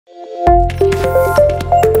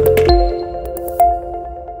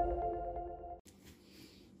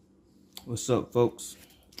What's up, folks?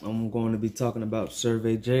 I'm going to be talking about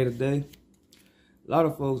SurveyJ today. A lot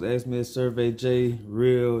of folks ask me, is SurveyJ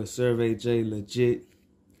real? Is SurveyJ legit?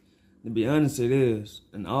 To be honest, it is.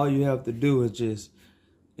 And all you have to do is just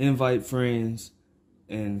invite friends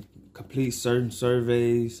and complete certain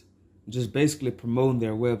surveys. Just basically promoting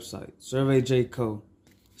their website. SurveyJ Co.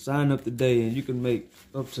 Sign up today and you can make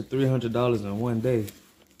up to $300 in one day.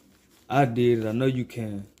 I did it. I know you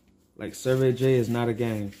can. Like, SurveyJ is not a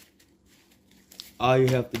game. All you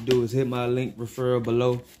have to do is hit my link referral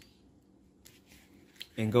below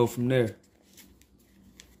and go from there.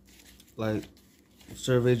 Like,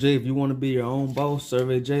 SurveyJ, if you want to be your own boss,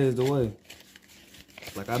 SurveyJ is the way.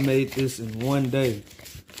 Like, I made this in one day.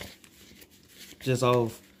 Just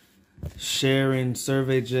off sharing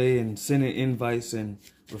SurveyJ and sending invites and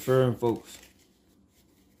referring folks.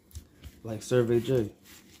 Like SurveyJ.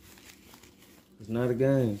 It's not a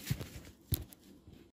game.